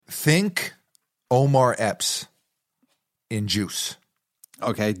Think Omar Epps in Juice.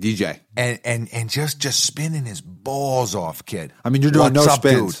 Okay, DJ. And just spinning his balls off, kid. I mean, you're doing What's no up,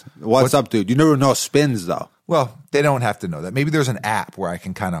 spins. dude? What's up, dude? You never know spins, though. Well, they don't have to know that. Maybe there's an app where I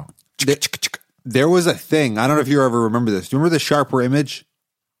can kind of... There was a thing. I don't know if you ever remember this. Do you remember the Sharper Image?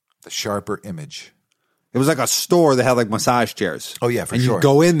 The Sharper Image. It was like a store that had like massage chairs. Oh, yeah, for and sure. you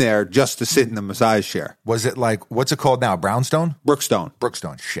go in there just to sit in the massage chair. Was it like, what's it called now? Brownstone? Brookstone.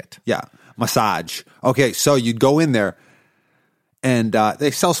 Brookstone. Shit. Yeah. Massage. Okay, so you'd go in there, and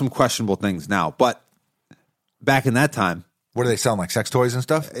they sell some questionable things now. But back in that time... What are they selling, like sex toys and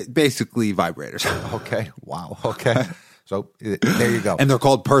stuff? Basically vibrators. Okay. Wow. Okay. So there you go. And they're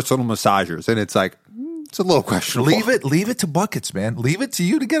called personal massagers. And it's like, it's a little questionable. Leave it to buckets, man. Leave it to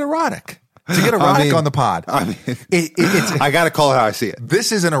you to get erotic. To get erotic on the pod. I mean, I got to call it how I see it.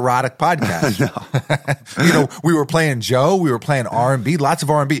 This is an erotic podcast. No. We were playing Joe. We were playing R&B. Lots of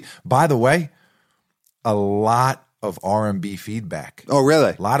R&B. By the way, a lot of R&B feedback. Oh,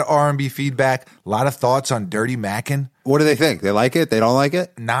 really? A lot of R&B feedback. A lot of thoughts on Dirty Mackin'. What do they think? They like it? They don't like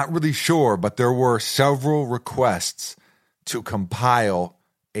it? Not really sure, but there were several requests to compile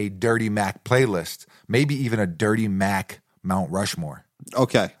a Dirty Mac playlist. Maybe even a Dirty Mac Mount Rushmore.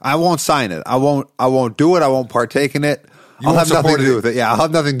 Okay. I won't sign it. I won't do it. I won't partake in it. I'll have nothing to do with it. Yeah, I'll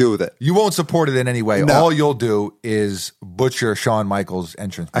have nothing to do with it. You won't support it in any way. No. All you'll do is butcher Shawn Michaels'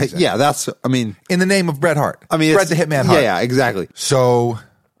 entrance music. In the name of Bret Hart. Bret the Hitman Hart. Yeah, exactly. So,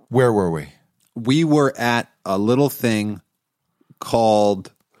 where were we? We were at a little thing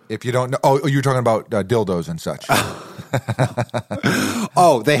called... If you don't know... Oh, you're talking about dildos and such.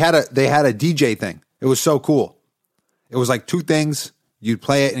 Oh, they had a DJ thing. It was so cool. It was like two things. You'd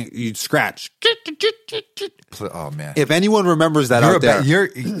play it and you'd scratch. Oh, man. If anyone remembers that out there,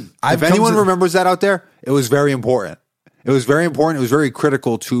 if anyone remembers that out there, it was very important. It was very important. It was very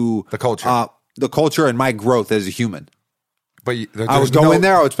critical to the culture, and my growth as a human. But I would go in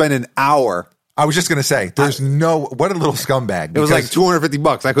there. I would spend an hour. I was just going to say, what a little scumbag. It was like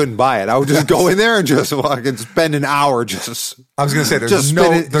 $250. I couldn't buy it. I would just go in there and just fucking spend an hour just. I was going to say,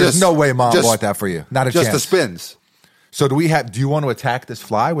 there's no way mom bought that for you. Not a chance. Just the spins. So do you want to attack this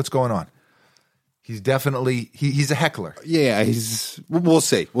fly? What's going on? He's definitely, he's a heckler. Yeah, we'll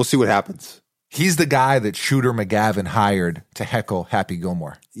see. We'll see what happens. He's the guy that Shooter McGavin hired to heckle Happy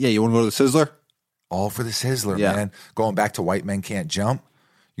Gilmore. Yeah, you want to go to the Sizzler? All for the Sizzler, man. Going back to White Men Can't Jump,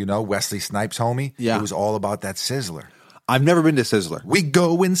 Wesley Snipes' homie. Yeah. It was all about that Sizzler. I've never been to Sizzler. We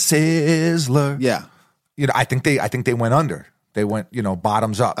go in Sizzler. Yeah. I think they went under. They went,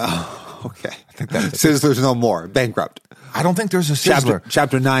 bottoms up. Oh, okay. I think that's Sizzler's no more. Bankrupt. I don't think there's a Sizzler.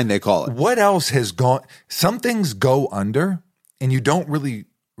 Chapter 9, they call it. What else has gone? Some things go under, and you don't really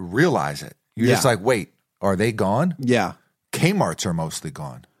realize it. You're just like, wait, are they gone? Yeah. Kmart's are mostly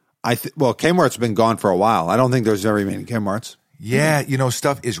gone. Well, Kmart's been gone for a while. I don't think there's very many Kmart's. Yeah,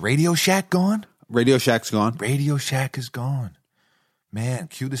 stuff. Is Radio Shack gone? Radio Shack's gone. Radio Shack is gone. Man,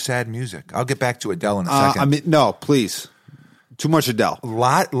 cue the sad music. I'll get back to Adele in a second. No, please. Too much Adele.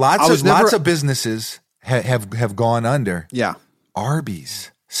 Lots of businesses have gone under. Yeah.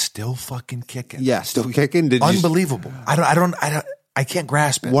 Arby's still fucking kicking. Yeah, still kicking. Unbelievable. I can't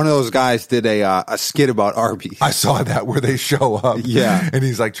grasp it. One of those guys did a skit about Arby's. I saw that where they show up. Yeah. And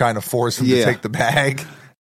he's like trying to force him to take the bag.